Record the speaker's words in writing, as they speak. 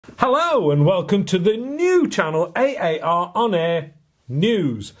Hello and welcome to the new channel AAR on Air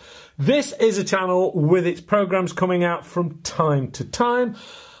News. This is a channel with its programmes coming out from time to time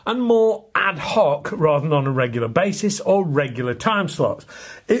and more ad hoc rather than on a regular basis or regular time slots.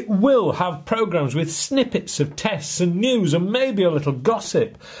 It will have programmes with snippets of tests and news and maybe a little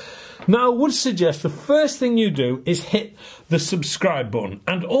gossip. Now, I would suggest the first thing you do is hit the subscribe button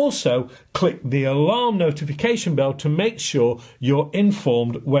and also click the alarm notification bell to make sure you're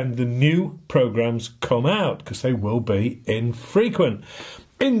informed when the new programmes come out, because they will be infrequent.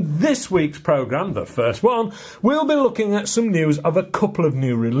 In this week's programme, the first one, we'll be looking at some news of a couple of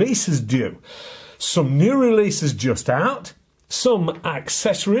new releases due. Some new releases just out, some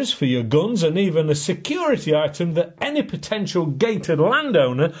accessories for your guns, and even a security item that any potential gated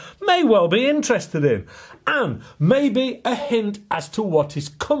landowner may well be interested in. And maybe a hint as to what is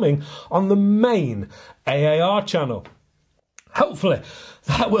coming on the main AAR channel. Hopefully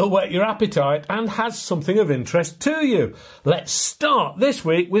that will whet your appetite and has something of interest to you. Let's start this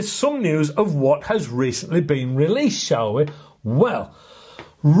week with some news of what has recently been released, shall we? Well,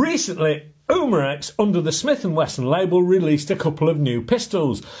 recently Umarex, under the Smith & Wesson label, released a couple of new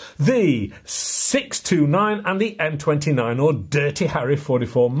pistols, the 629 and the M29, or Dirty Harry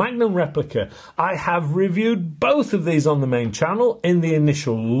 44 Magnum replica. I have reviewed both of these on the main channel in the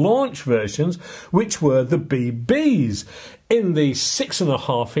initial launch versions, which were the BBs in the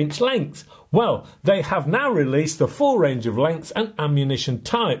 6.5-inch length. Well, they have now released the full range of lengths and ammunition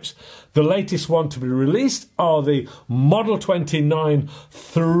types. The latest one to be released are the Model 29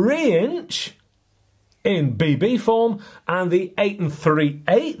 3-inch in BB form and the 8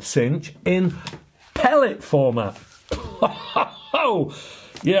 3/8 in pellet format. Oh,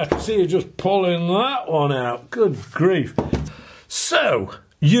 yeah, I can see you just pulling that one out. Good grief. So,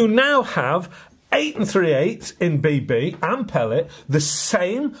 you now have 8 3/8 in BB and pellet, the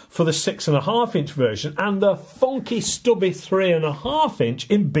same for the 6.5-inch version, and the funky stubby 3.5-inch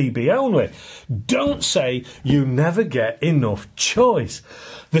in BB only. Don't say you never get enough choice.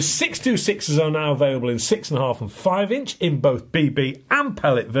 The 626s are now available in 6.5 and 5-inch in both BB and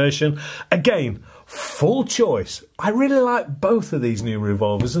pellet version. Again, full choice. I really like both of these new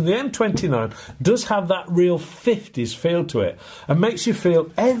revolvers, and the M29 does have that real 50s feel to it and makes you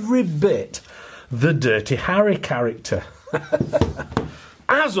feel every bit the Dirty Harry character.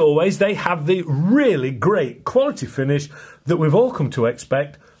 As always, they have the really great quality finish that we've all come to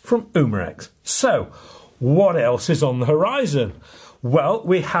expect from Umarex. So, what else is on the horizon? Well,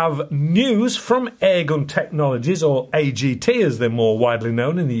 we have news from Airgun Technologies, or AGT as they're more widely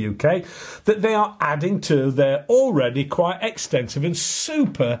known in the UK, that they are adding to their already quite extensive and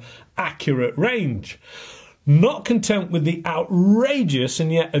super accurate range. Not content with the outrageous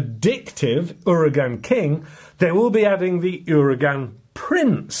and yet addictive Uragan King, they will be adding the Uragan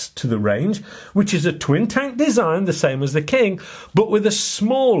Prince to the range, which is a twin tank design, the same as the King, but with a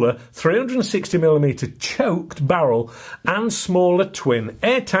smaller 360mm choked barrel and smaller twin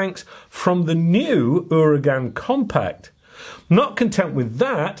air tanks from the new Uragan Compact. Not content with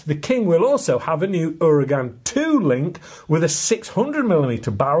that, the King will also have a new Uragan 2 link with a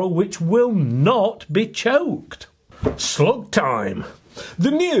 600mm barrel which will not be choked. Slug time! The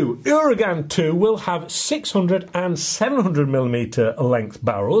new Uragan 2 will have 600 and 700mm length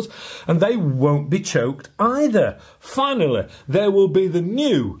barrels, and they won't be choked either. Finally, there will be the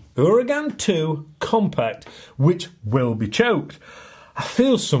new Uragan 2 Compact, which will be choked. I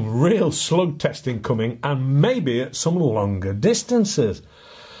feel some real slug testing coming, and maybe at some longer distances,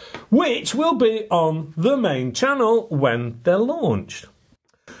 which will be on the main channel when they're launched.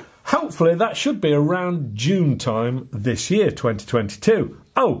 Hopefully that should be around June time this year, 2022.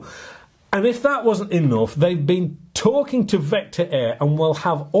 Oh, and if that wasn't enough, they've been talking to Vector Air and will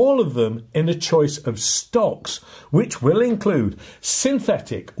have all of them in a choice of stocks, which will include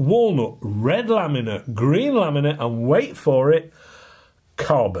synthetic, walnut, red laminate, green laminate, and wait for it,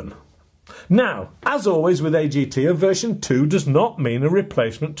 carbon. Now, as always with AGT, a version 2 does not mean a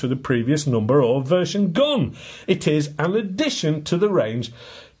replacement to the previous number or version gun. It is an addition to the range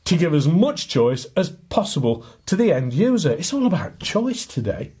to give as much choice as possible to the end user. It's all about choice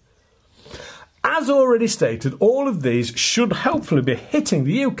today. As already stated, all of these should hopefully be hitting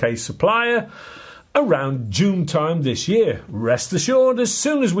the UK supplier around June time this year. Rest assured, as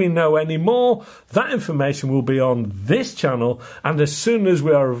soon as we know any more, that information will be on this channel, and as soon as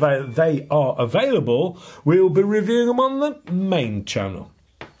they are available, we will be reviewing them on the main channel.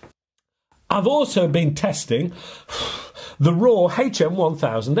 I've also been testing the raw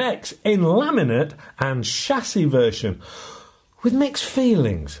HM1000X in laminate and chassis version with mixed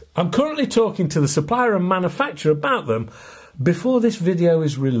feelings. I'm currently talking to the supplier and manufacturer about them, before this video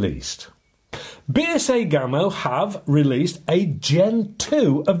is released. BSA Gamo have released a Gen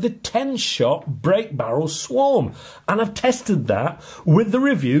 2 of the 10-shot break barrel Swarm, and I've tested that with the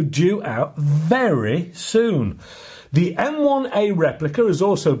review due out very soon. The M1A replica has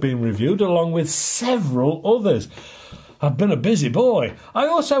also been reviewed along with several others. I've been a busy boy. I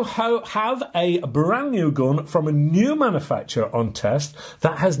also have a brand new gun from a new manufacturer on test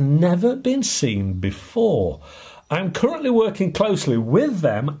that has never been seen before. I'm currently working closely with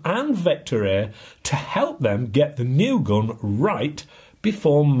them and Vector Air to help them get the new gun right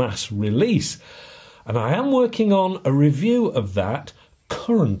before mass release. And I am working on a review of that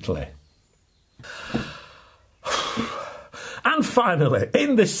currently. And finally,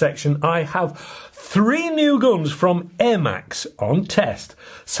 in this section, I have 3 new guns from Air Max on test.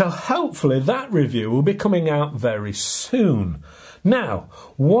 So hopefully that review will be coming out very soon. Now,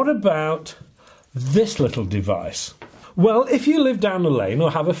 what about this little device? Well, if you live down a lane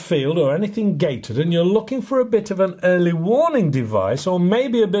or have a field or anything gated and you're looking for a bit of an early warning device or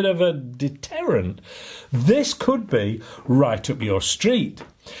maybe a bit of a deterrent, this could be right up your street.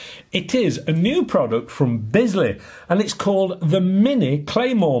 It is a new product from Bisley and it's called the Mini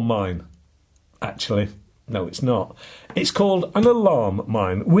Claymore Mine. Actually, no, it's not. It's called an alarm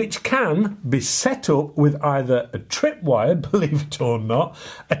mine, which can be set up with either a tripwire, believe it or not,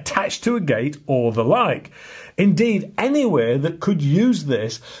 attached to a gate or the like. Indeed, anywhere that could use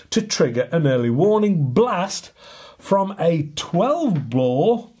this to trigger an early warning blast from a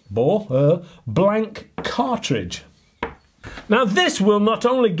 12-bore blank cartridge. Now, this will not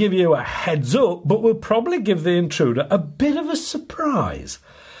only give you a heads up, but will probably give the intruder a bit of a surprise.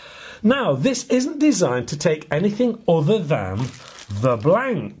 Now, this isn't designed to take anything other than the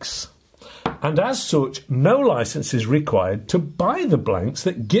blanks. And as such, no license is required to buy the blanks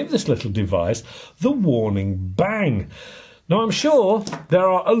that give this little device the warning bang. Now, I'm sure there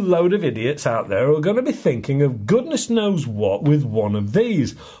are a load of idiots out there who are going to be thinking of goodness knows what with one of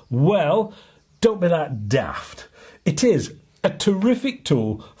these. Well, don't be that daft. It is a terrific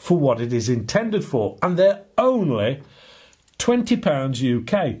tool for what it is intended for, and they're only £20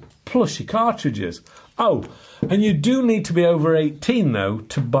 UK, plus your cartridges. Oh, and you do need to be over 18 though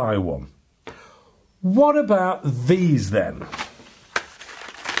to buy one. What about these then?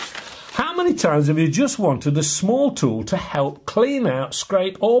 How many times have you just wanted a small tool to help clean out,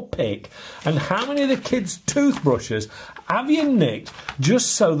 scrape or pick? And how many of the kids' toothbrushes have you nicked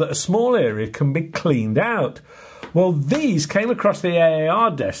just so that a small area can be cleaned out? Well, these came across the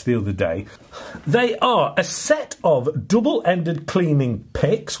AAR desk the other day. They are a set of double-ended cleaning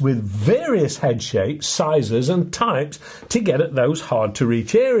picks with various head shapes, sizes and types to get at those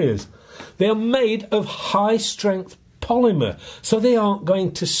hard-to-reach areas. They are made of high-strength polymer, so they aren't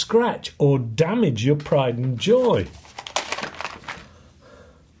going to scratch or damage your pride and joy.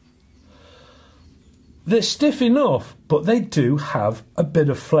 They're stiff enough, but they do have a bit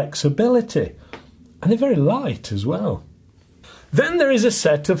of flexibility. And they're very light as well. Then there is a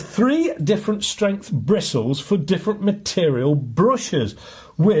set of 3 different strength bristles for different material brushes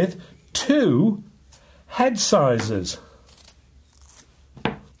with 2 head sizes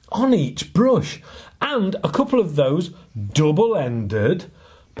on each brush and a couple of those double-ended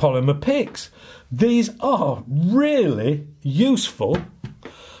polymer picks. These are really useful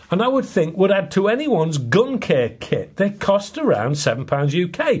and I would think would add to anyone's gun care kit. They cost around £7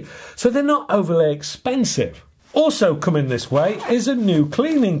 UK, so they're not overly expensive. Also coming this way is a new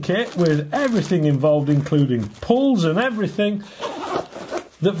cleaning kit with everything involved, including pulls and everything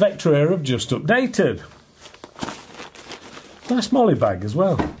that Vector Air have just updated. Nice molly bag as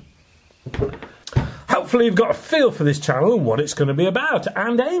well. Hopefully you've got a feel for this channel and what it's going to be about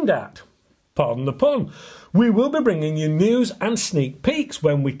and aimed at. Pardon the pun. We will be bringing you news and sneak peeks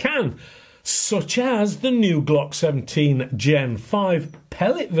when we can, such as the new Glock 17 Gen 5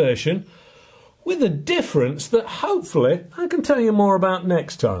 pellet version, with a difference that hopefully I can tell you more about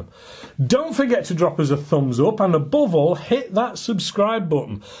next time. Don't forget to drop us a thumbs up and above all hit that subscribe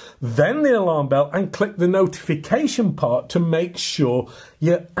button, then the alarm bell and click the notification part to make sure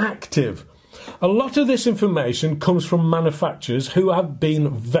you're active. A lot of this information comes from manufacturers who have been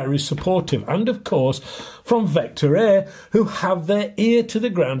very supportive and of course from Vector Air who have their ear to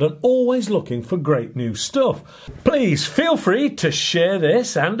the ground and always looking for great new stuff. Please feel free to share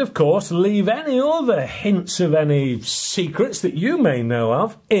this and of course leave any other hints of any secrets that you may know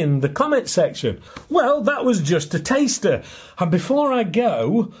of in the comment section. Well, that was just a taster, and before I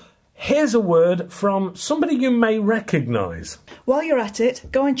go, here's a word from somebody you may recognise. While you're at it,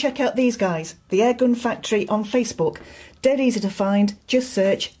 go and check out these guys, the Airgun Factory on Facebook. Dead easy to find, just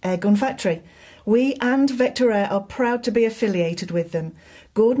search Airgun Factory. We and Vector Air are proud to be affiliated with them.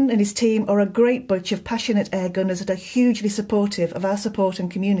 Gordon and his team are a great bunch of passionate air gunners that are hugely supportive of our support and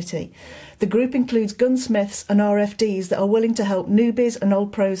community. The group includes gunsmiths and RFDs that are willing to help newbies and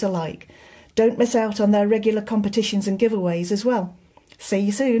old pros alike. Don't miss out on their regular competitions and giveaways as well. See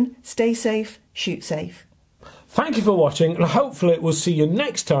you soon. Stay safe, shoot safe. Thank you for watching, and hopefully we'll see you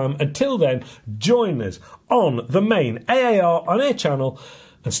next time. Until then, join us on the main AAR on Air channel,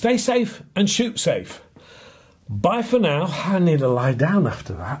 and stay safe and shoot safe. Bye for now. I need to lie down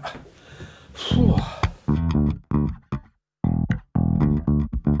after that. Whew.